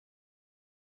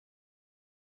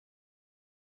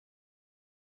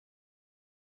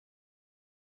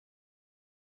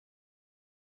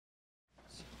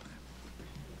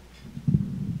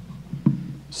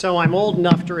So I'm old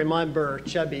enough to remember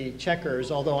Chubby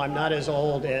Checkers, although I'm not as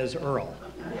old as Earl.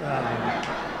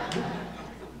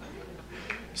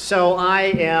 So I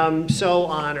am so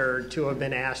honored to have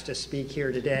been asked to speak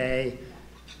here today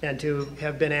and to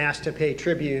have been asked to pay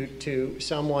tribute to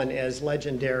someone as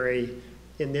legendary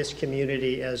in this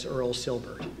community as Earl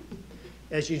Silbert.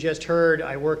 As you just heard,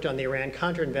 I worked on the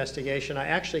Iran-Contra investigation. I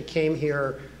actually came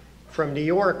here from New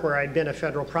York, where I'd been a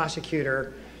federal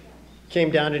prosecutor, came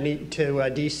down to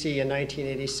DC in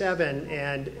 1987,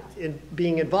 and in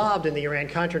being involved in the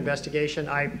Iran-Contra investigation,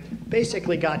 I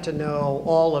basically got to know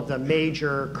all of the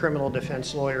major criminal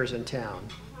defense lawyers in town.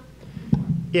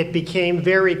 It became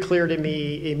very clear to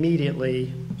me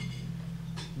immediately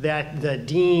that the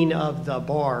dean of the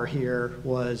bar here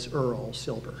was Earl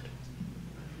Silbert.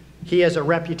 He has a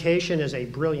reputation as a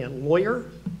brilliant lawyer,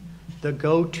 the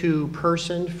go-to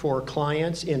person for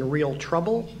clients in real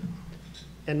trouble,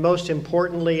 and most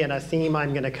importantly, and a theme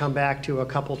I'm going to come back to a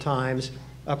couple times,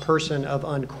 a person of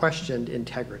unquestioned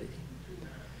integrity.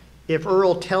 If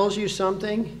Earl tells you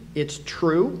something, it's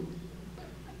true,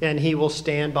 and he will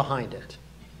stand behind it.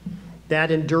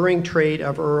 That enduring trait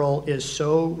of Earl is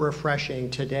so refreshing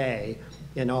today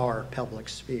in our public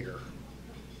sphere.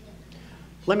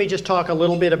 Let me just talk a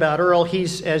little bit about Earl.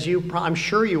 He's, as I'm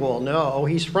sure you all know,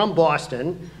 he's from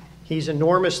Boston. He's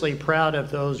enormously proud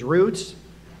of those roots,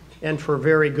 and for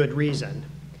very good reason.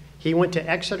 He went to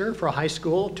Exeter for high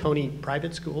school, Tony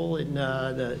private school in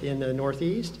the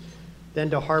Northeast,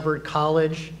 then to Harvard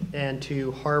College and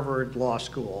to Harvard Law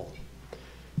School.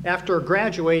 After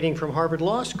graduating from Harvard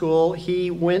Law School, he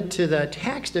went to the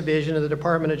tax division of the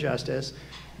Department of Justice,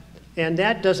 and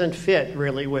that doesn't fit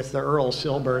really with the Earl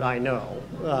Silbert I know.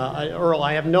 Earl,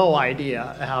 I have no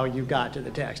idea how you got to the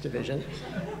tax division.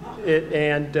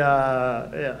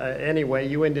 Anyway,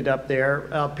 you ended up there,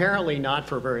 apparently not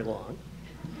for very long.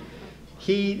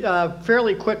 He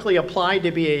fairly quickly applied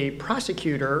to be a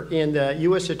prosecutor in the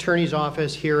U.S. Attorney's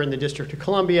Office here in the District of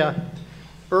Columbia.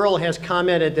 Earl has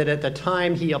commented that at the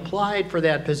time he applied for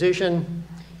that position,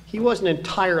 he wasn't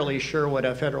entirely sure what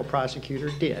a federal prosecutor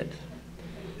did.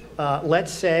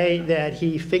 Let's say that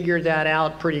he figured that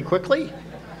out pretty quickly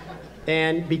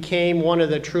and became one of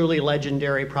the truly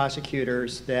legendary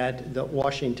prosecutors that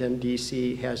Washington,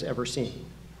 D.C. has ever seen.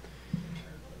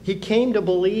 He came to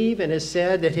believe and has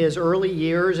said that his early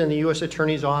years in the U.S.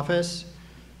 Attorney's Office,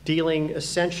 dealing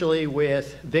essentially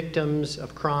with victims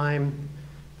of crime,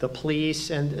 the police,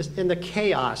 and the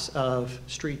chaos of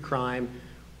street crime,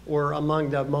 were among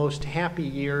the most happy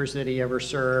years that he ever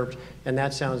served, and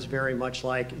that sounds very much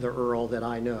like the Earl that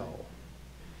I know.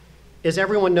 As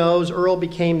everyone knows, Earl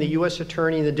became the U.S.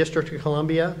 Attorney in the District of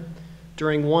Columbia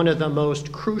during one of the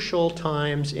most crucial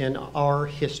times in our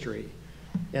history,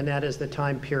 and that is the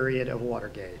time period of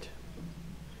Watergate.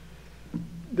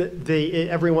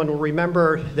 Everyone will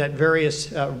remember that various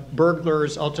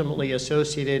burglars ultimately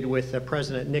associated with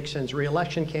President Nixon's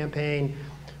re-election campaign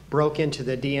broke into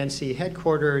the DNC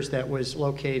headquarters that was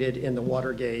located in the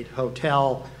Watergate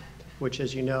Hotel, which,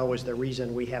 as you know, is the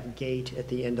reason we have gate at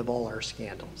the end of all our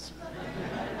scandals.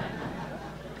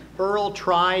 Earl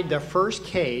tried the first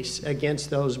case against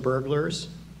those burglars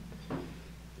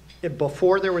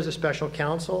before there was a special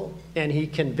counsel, and he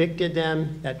convicted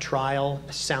them at trial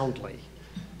soundly.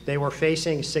 They were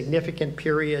facing significant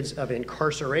periods of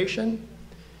incarceration,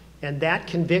 and that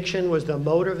conviction was the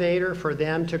motivator for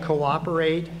them to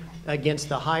cooperate against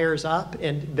the higher up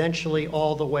and eventually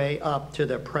all the way up to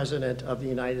the President of the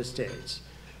United States.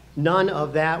 None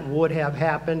of that would have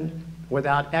happened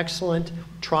without excellent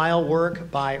trial work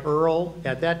by Earl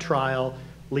at that trial,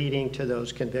 leading to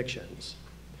those convictions.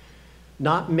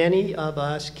 Not many of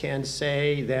us can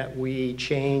say that we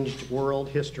changed world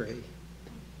history.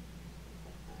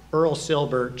 Earl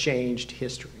Silbert changed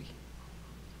history.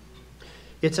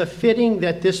 It's a fitting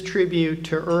that this tribute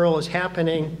to Earl is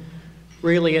happening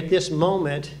really at this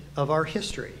moment of our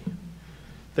history.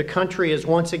 The country is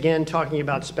once again talking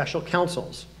about special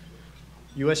counsels,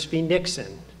 U.S. v.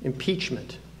 Nixon,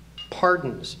 impeachment,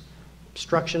 pardons,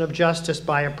 obstruction of justice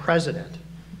by a president,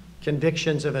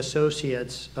 convictions of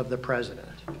associates of the president.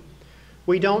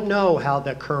 We don't know how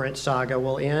the current saga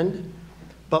will end,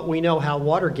 but we know how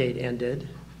Watergate ended,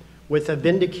 with a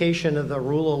vindication of the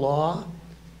rule of law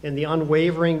and the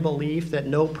unwavering belief that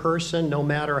no person, no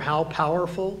matter how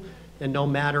powerful, and no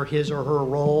matter his or her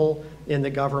role in the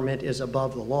government, is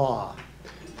above the law.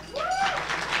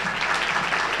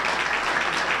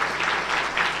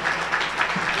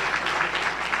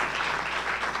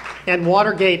 And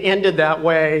Watergate ended that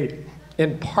way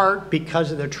in part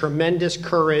because of the tremendous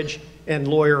courage and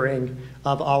lawyering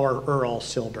of our Earl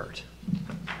Silbert.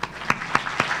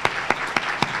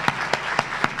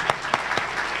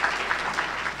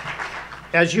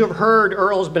 As you have heard,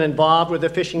 Earl's been involved with the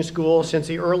fishing school since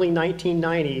the early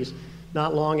 1990s,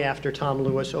 not long after Tom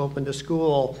Lewis opened the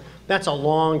school. That's a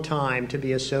long time to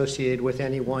be associated with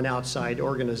any one outside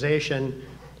organization.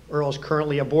 Earl's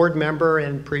currently a board member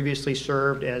and previously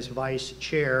served as vice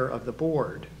chair of the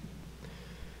board.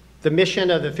 The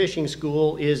mission of the fishing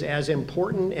school is as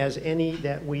important as any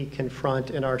that we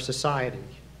confront in our society,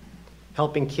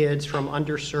 helping kids from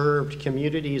underserved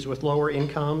communities with lower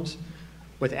incomes,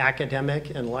 with academic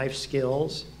and life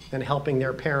skills, and helping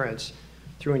their parents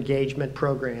through engagement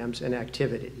programs and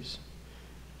activities.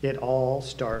 It all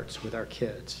starts with our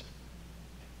kids.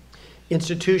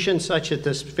 Institutions such as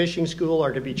this fishing school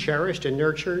are to be cherished and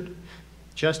nurtured,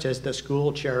 just as the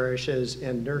school cherishes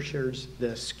and nurtures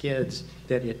the kids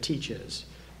that it teaches.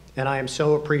 And I am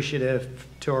so appreciative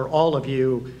to all of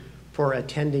you for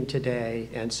attending today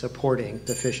and supporting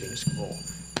the fishing school.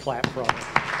 Clap for all of you.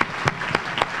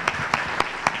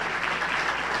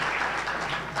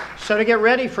 So to get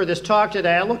ready for this talk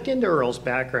today, I looked into Earl's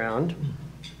background.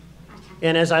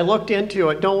 And as I looked into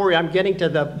it, don't worry, I'm getting to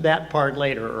that part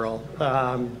later, Earl.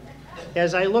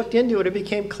 As I looked into it, it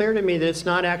became clear to me that it's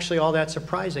not actually all that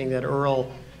surprising that Earl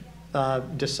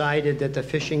decided that the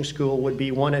fishing school would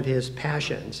be one of his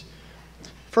passions.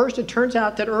 First, it turns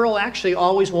out that Earl actually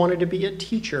always wanted to be a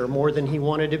teacher more than he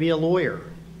wanted to be a lawyer.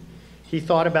 He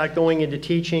thought about going into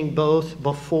teaching both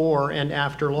before and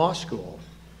after law school.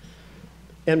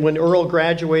 And when Earl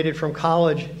graduated from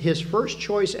college, his first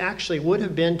choice actually would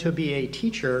have been to be a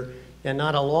teacher and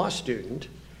not a law student.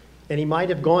 And he might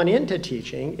have gone into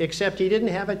teaching, except he didn't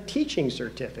have a teaching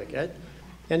certificate.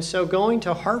 And so going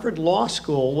to Harvard Law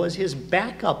School was his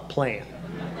backup plan.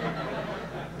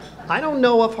 I don't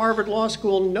know if Harvard Law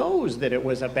School knows that it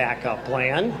was a backup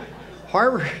plan.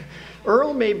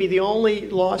 Earl may be the only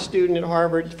law student at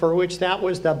Harvard for which that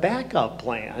was the backup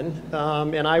plan,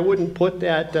 and I wouldn't put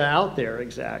that out there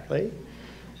exactly.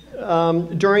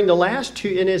 During the last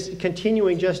two, and is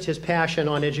continuing just his passion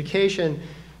on education,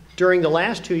 during the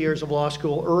last 2 years of law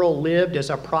school, Earl lived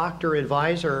as a proctor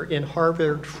advisor in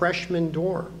Harvard freshman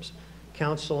dorms,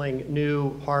 counseling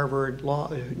new Harvard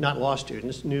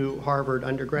new Harvard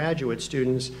undergraduate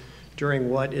students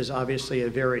during what is obviously a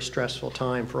very stressful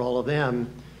time for all of them.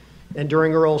 And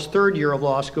during Earl's third year of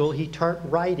law school, he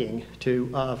taught writing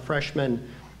to freshmen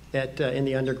in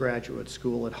the undergraduate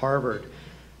school at Harvard.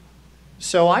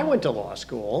 So I went to law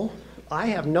school. I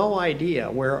have no idea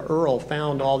where Earl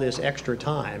found all this extra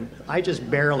time. I just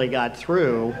barely got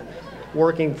through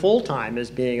working full-time as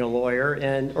being a lawyer,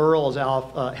 and Earl is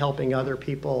out helping other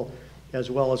people as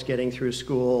well as getting through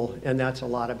school, and that's a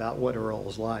lot about what Earl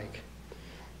is like.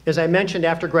 As I mentioned,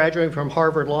 after graduating from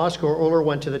Harvard Law School, Earl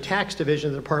went to the tax division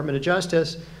of the Department of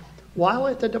Justice. While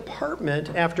at the Department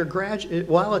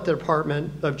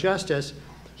of Justice,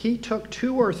 he took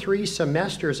 2 or 3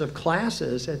 semesters of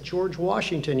classes at George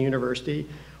Washington University,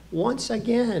 once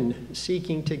again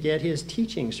seeking to get his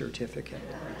teaching certificate.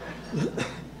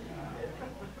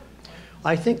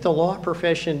 I think the law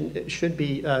profession should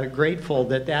be grateful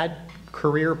that that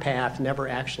career path never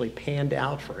actually panned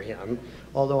out for him,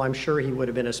 although I'm sure he would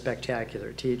have been a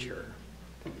spectacular teacher.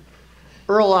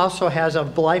 Earl also has a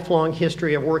lifelong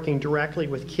history of working directly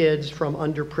with kids from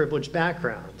underprivileged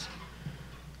backgrounds.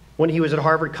 When he was at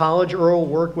Harvard College, Earl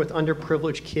worked with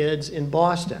underprivileged kids in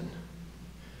Boston.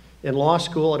 In law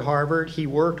school at Harvard, he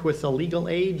worked with the Legal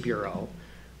Aid Bureau,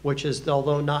 which is,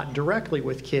 although not directly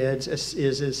with kids,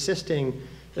 is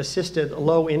assisted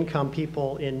low-income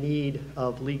people in need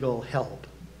of legal help.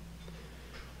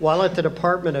 While at the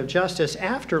Department of Justice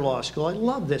after law school, I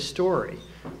love this story,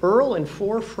 Earl and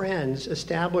 4 friends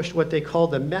established what they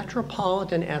called the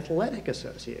Metropolitan Athletic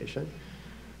Association,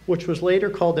 which was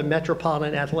later called the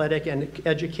Metropolitan Athletic and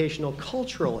Educational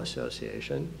Cultural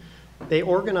Association. They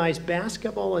organized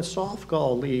basketball and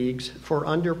softball leagues for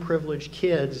underprivileged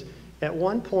kids. At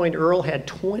one point, Earl had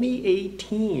 28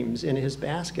 teams in his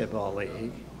basketball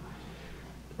league.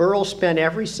 Earl spent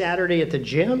every Saturday at the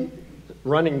gym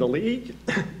running the league,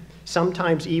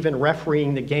 sometimes even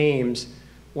refereeing the games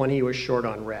when he was short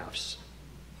on refs.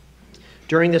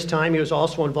 During this time, he was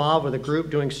also involved with a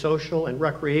group doing social and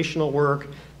recreational work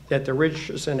at the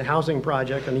Richardson Housing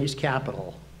Project on East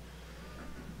Capitol.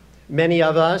 Many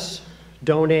of us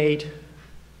donate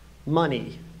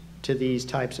money to these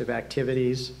types of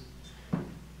activities.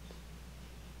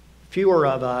 Fewer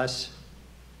of us,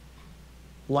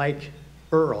 like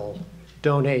Earl,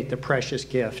 donate the precious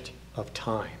gift of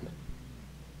time.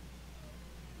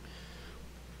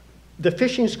 The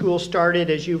fishing school started,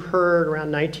 as you've heard,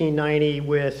 around 1990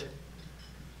 with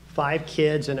 5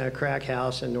 kids in a crack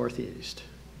house in Northeast.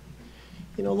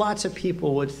 You know, lots of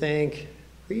people would think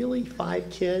really 5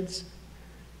 kids?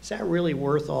 Is that really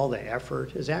worth all the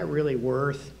effort? Is that really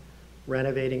worth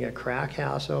renovating a crack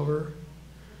house over?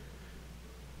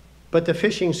 But the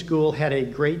fishing school had a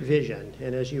great vision,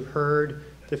 and as you've heard,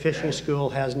 the fishing school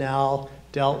has now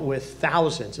dealt with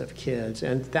thousands of kids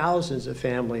and thousands of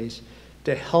families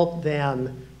to help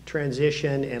them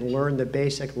transition and learn the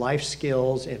basic life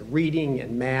skills in reading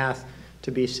and math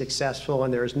to be successful,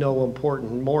 and there's no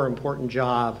more important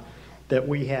job that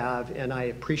we have, and I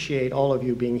appreciate all of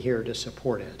you being here to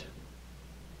support it.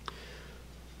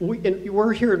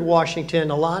 We're here in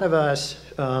Washington. A lot of us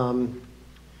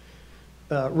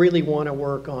really want to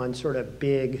work on sort of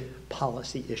big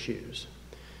policy issues.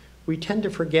 We tend to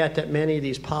forget that many of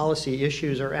these policy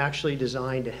issues are actually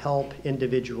designed to help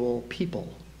individual people.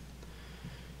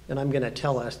 And I'm going to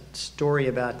tell a story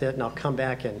about that, and I'll come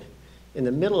back, and in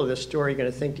the middle of this story, you're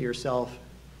going to think to yourself,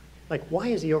 like, why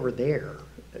is he over there?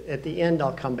 At the end,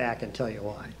 I'll come back and tell you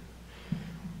why.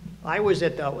 I was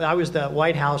the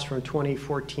White House from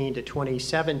 2014 to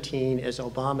 2017 as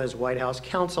Obama's White House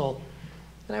Counsel,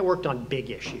 and I worked on big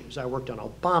issues. I worked on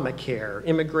Obamacare,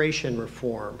 immigration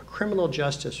reform, criminal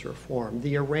justice reform,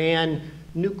 the Iran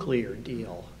nuclear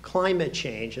deal, climate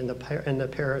change, and the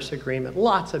Paris Agreement,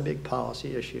 lots of big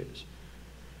policy issues.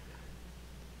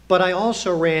 But I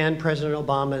also ran President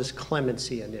Obama's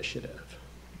clemency initiative.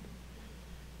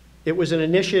 It was an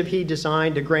initiative he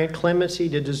designed to grant clemency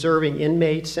to deserving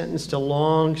inmates sentenced to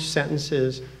long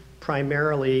sentences,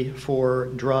 primarily for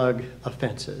drug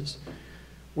offenses.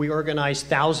 We organized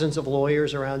thousands of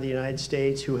lawyers around the United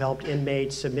States who helped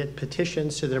inmates submit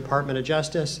petitions to the Department of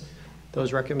Justice.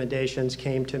 Those recommendations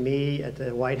came to me at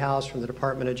the White House from the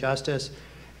Department of Justice,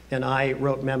 and I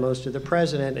wrote memos to the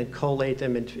president and collated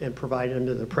them and provided them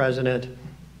to the president.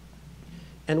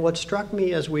 And what struck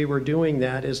me as we were doing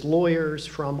that is lawyers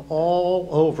from all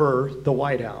over the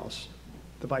White House,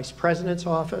 the Vice President's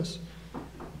office,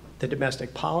 the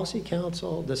Domestic Policy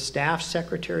Council, the Staff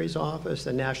Secretary's office,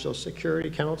 the National Security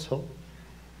Council,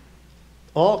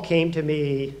 all came to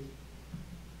me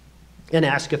and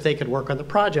asked if they could work on the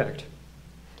project.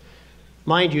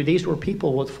 Mind you, these were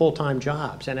people with full-time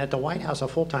jobs, and at the White House, a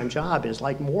full-time job is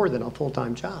like more than a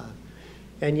full-time job.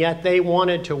 And yet they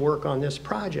wanted to work on this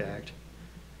project.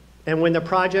 And when the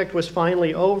project was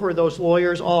finally over, those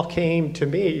lawyers all came to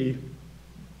me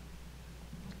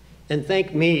and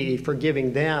thanked me for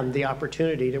giving them the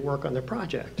opportunity to work on the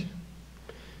project.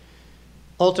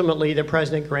 Ultimately, the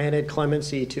president granted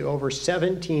clemency to over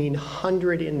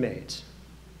 1,700 inmates.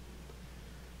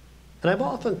 And I've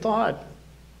often thought,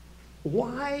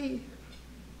 why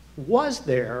was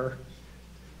there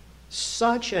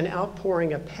such an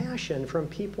outpouring of passion from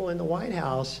people in the White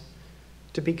House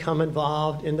to become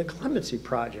involved in the clemency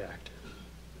project?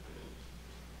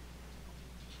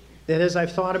 And as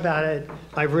I've thought about it,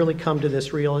 I've really come to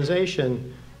this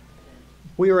realization.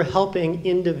 We were helping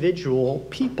individual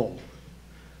people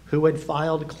who had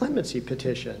filed clemency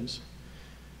petitions.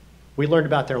 We learned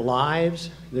about their lives,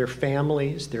 their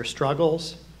families, their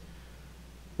struggles.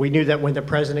 We knew that when the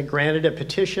president granted a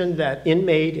petition, that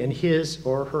inmate and his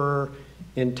or her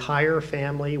entire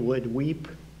family would weep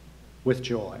with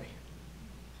joy.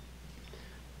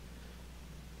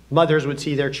 Mothers would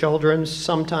see their children,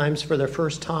 sometimes for the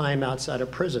first time, outside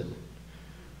of prison.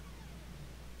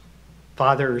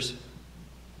 Fathers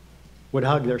would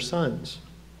hug their sons.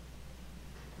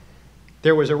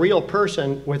 There was a real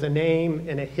person with a name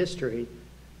and a history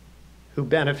who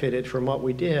benefited from what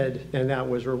we did, and that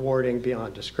was rewarding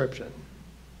beyond description.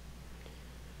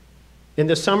 In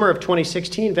the summer of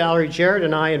 2016, Valerie Jarrett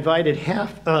and I invited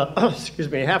half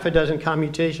a dozen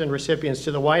commutation recipients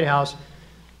to the White House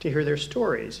to hear their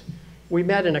stories. We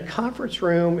met in a conference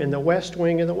room in the West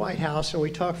Wing of the White House, and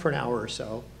we talked for an hour or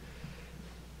so.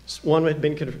 One had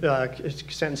been,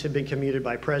 sentence had been commuted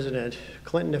by President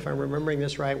Clinton, if I'm remembering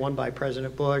this right, one by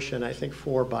President Bush, and I think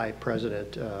 4 by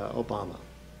President Obama,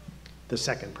 the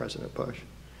second President Bush.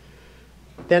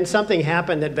 Then something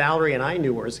happened that Valerie and I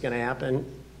knew was going to happen,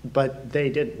 but they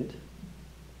didn't.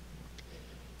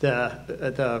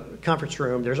 The conference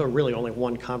room, there's really only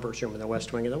one conference room in the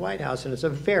West Wing of the White House, and it's a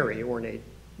very ornate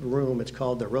room. It's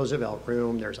called the Roosevelt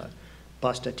Room. There's a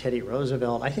bust of Teddy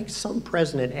Roosevelt. I think some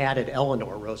president added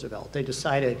Eleanor Roosevelt. They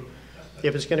decided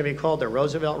if it's going to be called the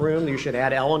Roosevelt Room, you should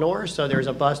add Eleanor, so there's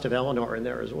a bust of Eleanor in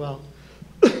there as well.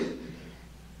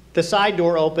 The side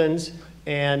door opens,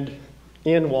 and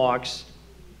in walks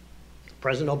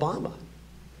President Obama.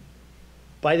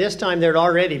 By this time, there had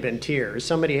already been tears.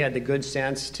 Somebody had the good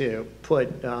sense to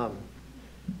put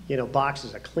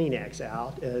boxes of Kleenex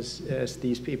out as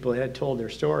these people had told their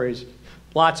stories.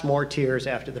 Lots more tears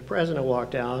after the president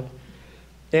walked out.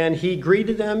 And he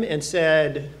greeted them and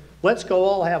said, let's go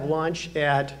all have lunch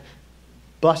at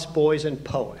Bus Boys and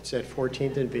Poets at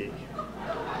 14th and B.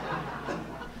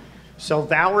 So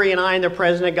Valerie and I and the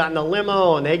president got in a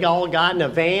limo, and they all got in a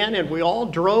van, and we all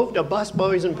drove to Bus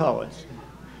Boys and Poets.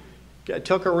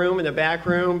 Took a room in the back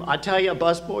room. I tell you,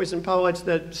 Bus Boys and Poets,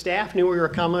 the staff knew we were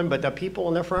coming, but the people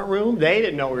in the front room, they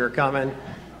didn't know we were coming,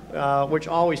 which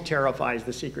always terrifies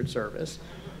the Secret Service.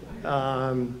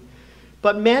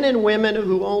 But men and women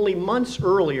who only months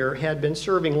earlier had been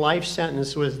serving life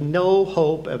sentence with no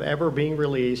hope of ever being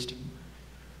released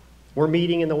were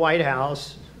meeting in the White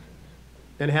House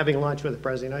and having lunch with the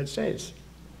President of the United States.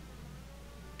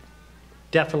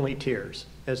 Definitely tears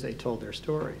as they told their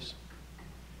stories.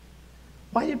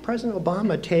 Why did President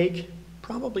Obama take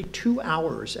probably 2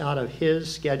 hours out of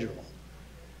his schedule,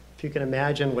 if you can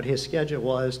imagine what his schedule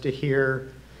was, to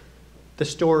hear the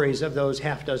stories of those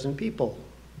half dozen people?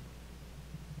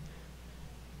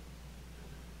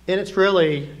 And it's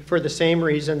really for the same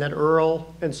reason that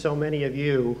Earl and so many of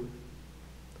you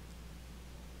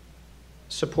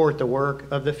support the work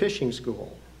of the fishing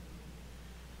school.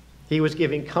 He was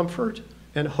giving comfort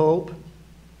and hope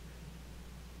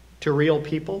to real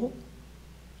people,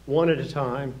 one at a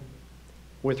time,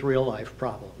 with real life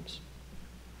problems.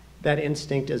 That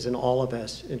instinct is in all of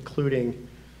us, including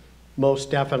most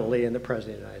definitely in the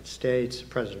President of the United States,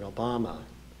 President Obama.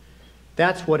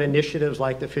 That's what initiatives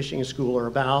like the fishing school are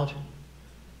about,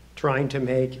 trying to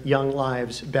make young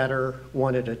lives better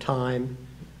one at a time.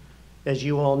 As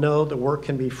you all know, the work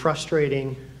can be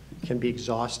frustrating, can be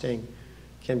exhausting,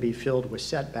 can be filled with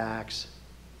setbacks.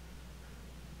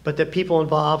 But the people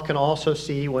involved can also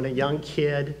see when a young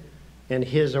kid and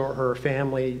his or her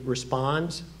family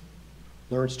responds,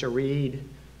 learns to read,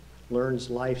 learns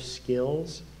life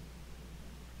skills.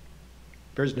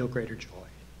 There's no greater joy.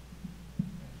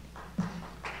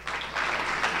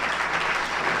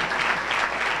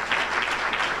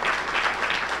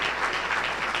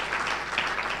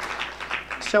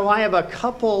 So I have a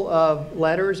couple of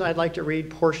letters I'd like to read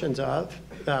portions of.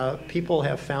 People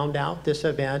have found out this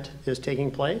event is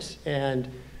taking place and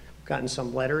gotten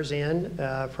some letters in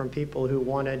from people who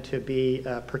wanted to be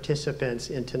participants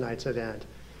in tonight's event.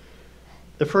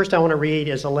 The first I want to read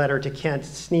is a letter to Kent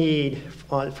Sneed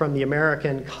from the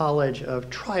American College of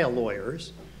Trial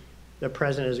Lawyers. The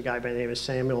president is a guy by the name of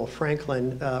Samuel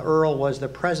Franklin. Earl was the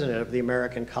president of the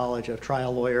American College of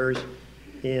Trial Lawyers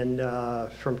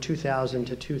from 2000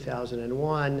 to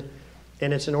 2001,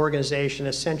 and it's an organization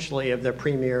essentially of the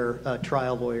premier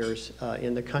trial lawyers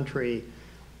in the country,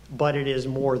 but it is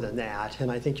more than that,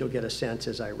 and I think you'll get a sense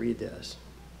as I read this.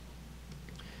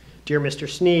 Dear Mr.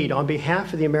 Sneed, on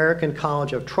behalf of the American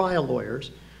College of Trial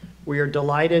Lawyers, we are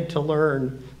delighted to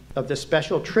learn of the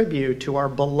special tribute to our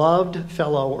beloved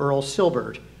fellow Earl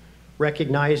Silbert,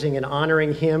 recognizing and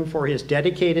honoring him for his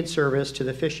dedicated service to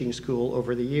the fishing school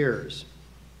over the years.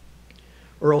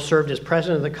 Earl served as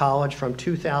president of the college from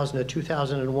 2000 to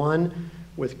 2001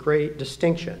 with great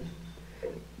distinction.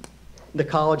 The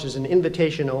college is an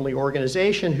invitation-only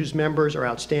organization whose members are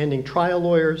outstanding trial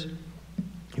lawyers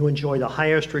who enjoy the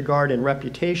highest regard and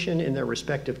reputation in their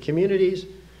respective communities.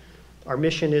 Our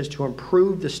mission is to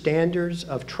improve the standards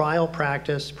of trial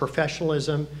practice,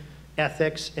 professionalism,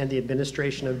 ethics, and the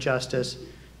administration of justice,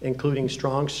 including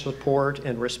strong support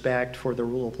and respect for the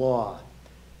rule of law,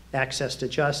 access to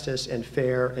justice, and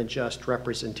fair and just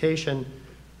representation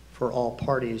for all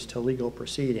parties to legal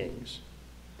proceedings.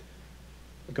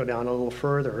 I'll go down a little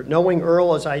further. Knowing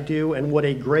Earl as I do and what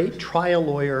a great trial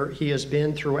lawyer he has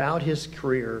been throughout his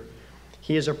career,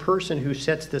 he is a person who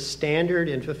sets the standard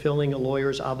in fulfilling a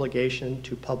lawyer's obligation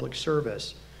to public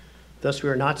service. Thus, we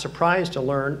are not surprised to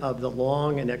learn of the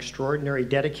long and extraordinary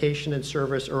dedication and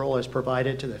service Earl has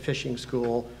provided to the fishing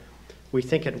school. We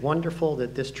think it wonderful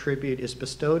that this tribute is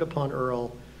bestowed upon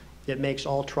Earl. It makes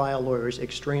all trial lawyers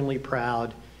extremely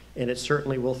proud, and it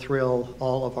certainly will thrill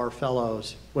all of our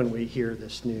fellows when we hear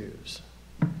this news.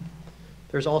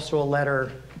 There's also a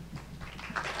letter.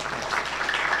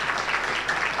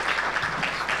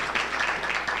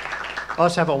 I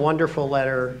also have a wonderful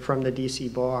letter from the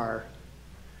DC Bar.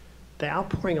 The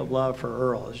outpouring of love for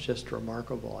Earl is just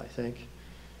remarkable, I think.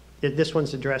 This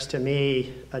one's addressed to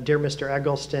me. Dear Mr.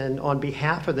 Eggleston, on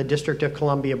behalf of the District of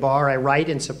Columbia Bar, I write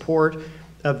in support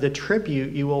of the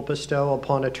tribute you will bestow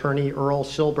upon attorney Earl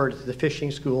Silbert at the Fishing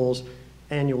School's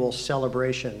annual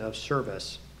celebration of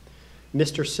service.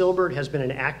 Mr. Silbert has been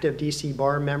an active DC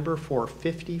Bar member for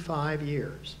 55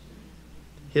 years.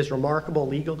 His remarkable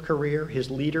legal career, his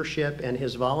leadership, and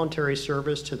his voluntary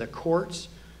service to the courts,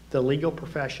 the legal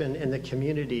profession, and the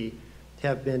community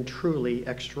have been truly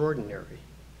extraordinary.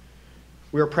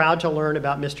 We are proud to learn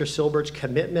about Mr. Silbert's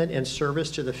commitment and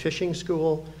service to the fishing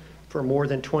school for more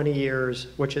than 20 years,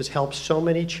 which has helped so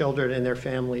many children and their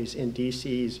families in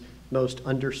DC's most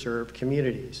underserved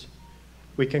communities.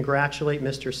 We congratulate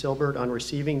Mr. Silbert on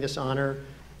receiving this honor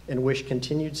and wish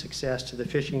continued success to the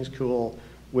fishing school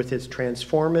with its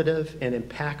transformative and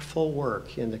impactful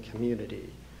work in the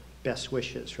community. Best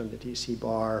wishes from the DC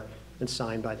Bar, and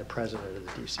signed by the president of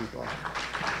the DC Bar.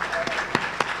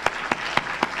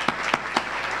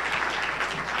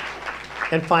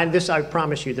 And fine, this, I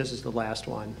promise you, this is the last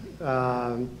one.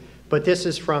 But this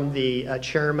is from the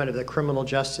chairman of the Criminal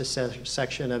Justice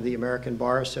section of the American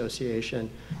Bar Association,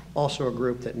 also a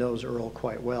group that knows Earl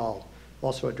quite well,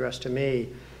 also addressed to me.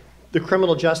 The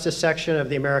Criminal Justice section of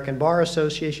the American Bar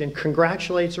Association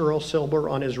congratulates Earl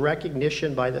Silbert on his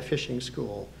recognition by the fishing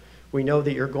school. We know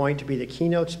that you're going to be the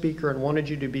keynote speaker and wanted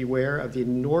you to be aware of the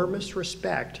enormous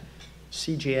respect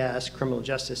CJS, Criminal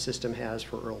Justice System, has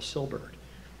for Earl Silbert.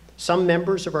 Some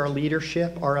members of our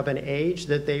leadership are of an age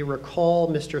that they recall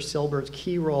Mr. Silbert's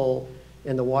key role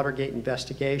in the Watergate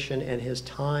investigation and his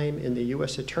time in the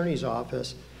U.S. Attorney's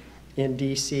Office in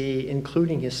DC,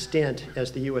 including his stint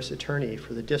as the U.S. Attorney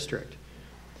for the district.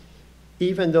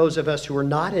 Even those of us who were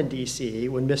not in DC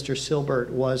when Mr. Silbert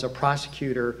was a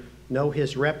prosecutor know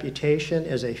his reputation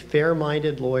as a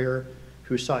fair-minded lawyer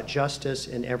who sought justice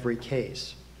in every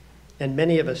case. And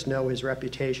many of us know his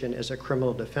reputation as a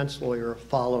criminal defense lawyer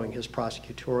following his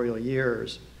prosecutorial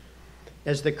years.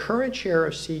 As the current chair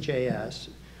of CJS,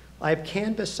 I've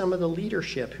canvassed some of the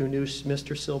leadership who knew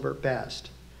Mr. Silbert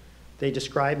best. They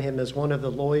describe him as one of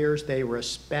the lawyers they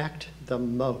respect the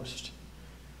most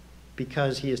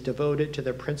because he is devoted to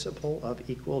the principle of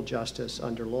equal justice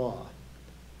under law.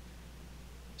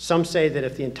 Some say that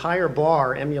if the entire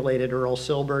bar emulated Earl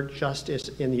Silbert, justice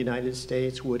in the United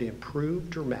States would improve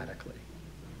dramatically.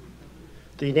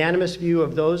 The unanimous view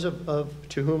of those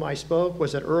to whom I spoke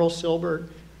was that Earl Silbert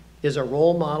is a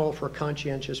role model for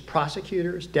conscientious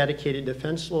prosecutors, dedicated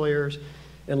defense lawyers,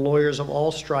 and lawyers of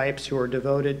all stripes who are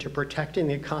devoted to protecting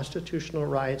the constitutional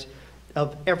rights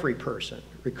of every person,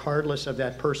 regardless of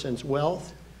that person's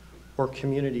wealth or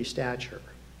community stature.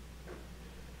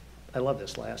 I love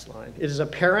this last line. It is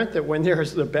apparent that when there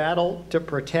is the battle to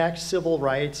protect civil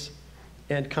rights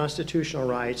and constitutional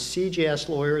rights, CJS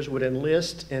lawyers would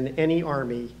enlist in any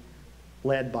army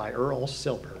led by Earl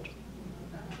Silbert.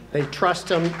 They trust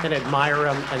him and admire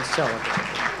him and celebrate him.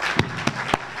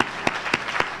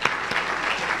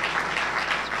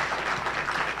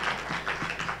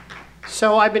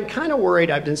 So I've been kind of worried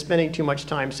I've been spending too much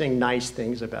time saying nice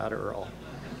things about Earl.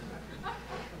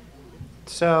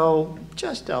 So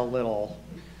just a little,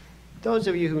 those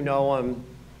of you who know him,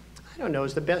 I don't know,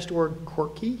 is the best word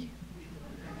quirky?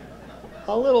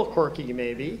 A little quirky,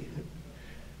 maybe.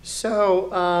 So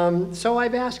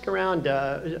I've asked around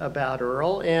about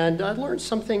Earl, and I've learned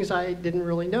some things I didn't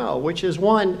really know, which is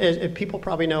one, as people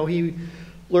probably know, he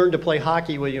learned to play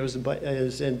hockey when he was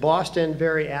in Boston,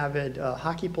 very avid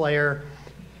hockey player.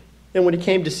 And when he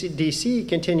came to DC, he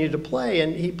continued to play,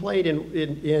 and he played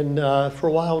for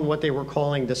a while in what they were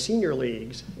calling the senior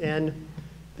leagues. And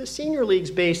the senior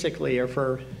leagues basically are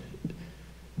for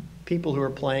people who are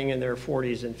playing in their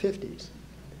 40s and 50s.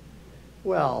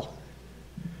 Well,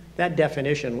 that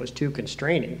definition was too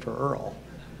constraining for Earl.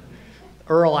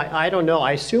 Earl, I don't know,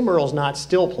 I assume Earl's not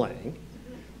still playing.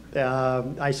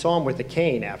 I saw him with a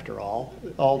cane after all,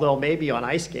 although maybe on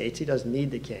ice skates, he doesn't need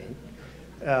the cane.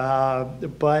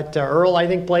 But Earl, I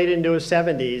think, played into his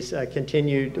 70s,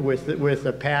 continued with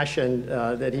the passion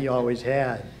that he always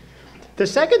had. The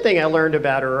second thing I learned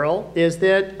about Earl is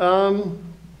that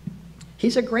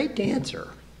he's a great dancer.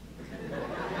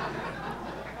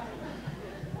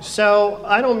 So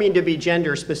I don't mean to be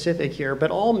gender specific here, but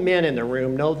all men in the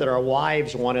room know that our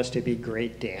wives want us to be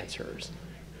great dancers.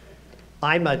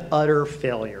 I'm an utter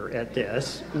failure at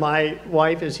this. My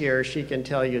wife is here. She can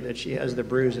tell you that she has the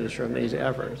bruises from these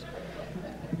efforts.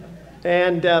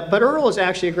 And, but Earl is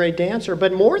actually a great dancer,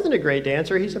 but more than a great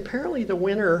dancer, he's apparently the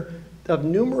winner of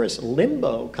numerous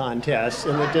limbo contests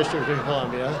in the District of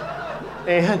Columbia.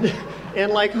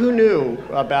 And like, who knew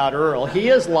about Earl? He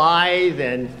is lithe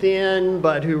and thin,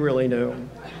 but who really knew?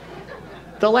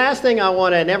 The last thing I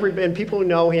want to, and people who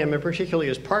know him, and particularly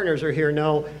his partners are here,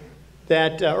 know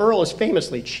that Earl is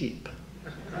famously cheap.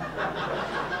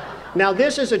 Now,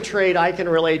 this is a trait I can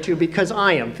relate to because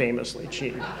I am famously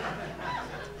cheap.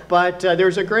 But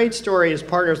there's a great story his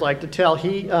partners like to tell.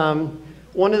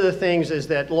 One of the things is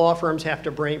that law firms have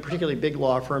to bring, particularly big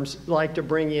law firms, like to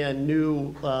bring in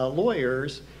new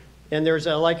lawyers. And there's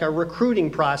like a recruiting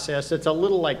process that's a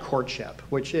little like courtship,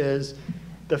 which is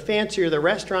the fancier the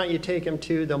restaurant you take them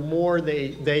to, the more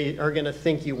they are going to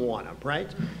think you want them,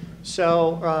 right?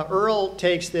 So Earl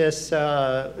takes this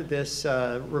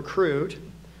recruit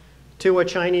to a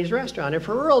Chinese restaurant. And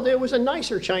for Earl, it was a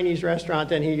nicer Chinese restaurant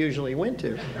than he usually went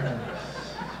to.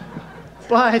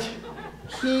 But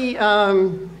he,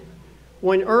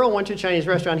 when Earl went to a Chinese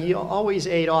restaurant, he always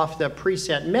ate off the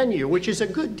preset menu, which is a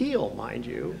good deal, mind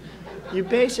you. You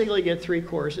basically get 3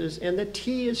 courses, and the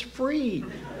tea is free.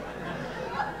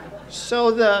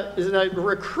 So the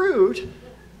recruit,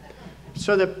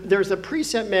 there's the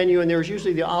preset menu, and there's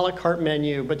usually the a la carte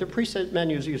menu, but the preset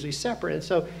menu is usually separate. And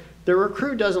so the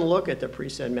recruit doesn't look at the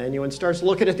preset menu and starts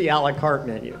looking at the a la carte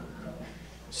menu.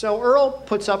 So Earl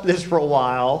puts up this for a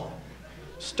while,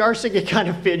 starts to get kind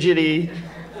of fidgety,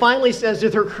 finally says to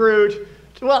the recruit,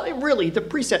 well, really, the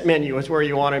preset menu is where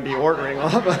you want to be ordering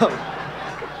off of.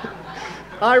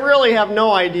 I really have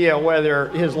no idea whether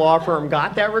his law firm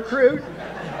got that recruit.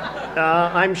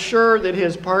 I'm sure that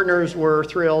his partners were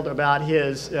thrilled about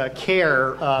his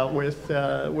care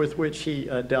with which he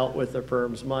dealt with the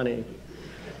firm's money.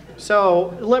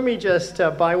 So let me just,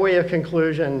 by way of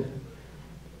conclusion,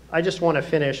 I just want to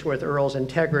finish with Earl's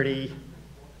integrity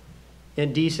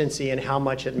and decency and how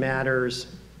much it matters.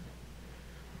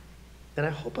 And I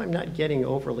hope I'm not getting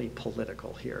overly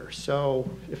political here. So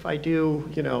if I do,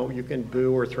 you can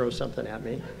boo or throw something at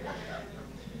me.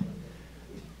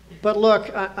 But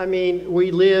look, I mean,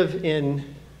 we live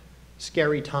in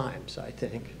scary times, I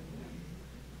think.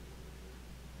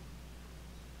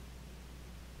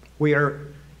 We are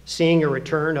seeing a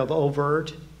return of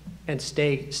overt and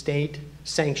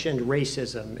state-sanctioned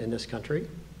racism in this country.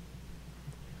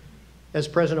 As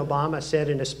President Obama said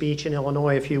in a speech in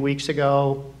Illinois a few weeks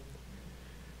ago,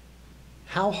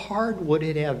 how hard would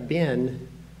it have been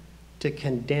to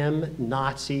condemn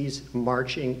Nazis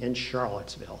marching in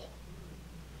Charlottesville?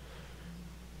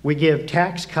 We give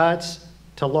tax cuts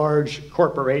to large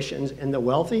corporations and the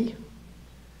wealthy,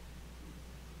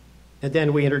 and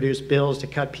then we introduce bills to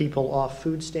cut people off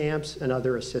food stamps and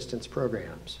other assistance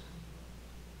programs.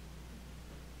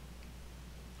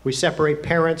 We separate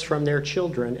parents from their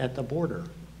children at the border.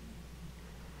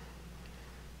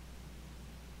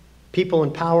 People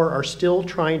in power are still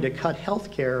trying to cut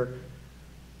health care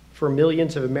for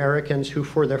millions of Americans who,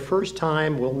 for the first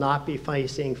time, will not be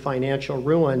facing financial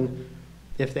ruin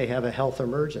if they have a health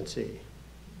emergency.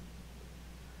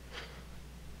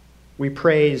 We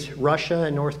praise Russia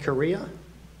and North Korea,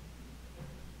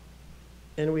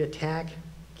 and we attack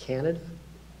Canada,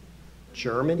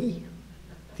 Germany,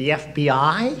 the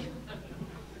FBI.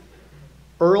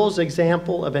 Earl's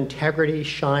example of integrity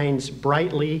shines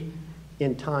brightly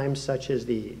in times such as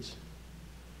these.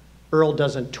 Earl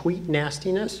doesn't tweet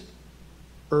nastiness.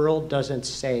 Earl doesn't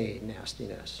say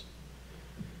nastiness.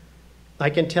 I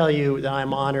can tell you that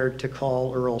I'm honored to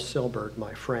call Earl Silbert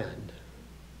my friend.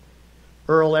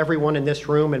 Earl, everyone in this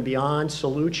room and beyond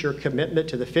salutes your commitment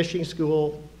to the fishing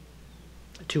school,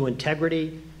 to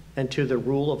integrity, and to the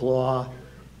rule of law.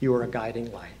 You are a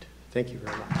guiding light. Thank you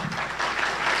very much.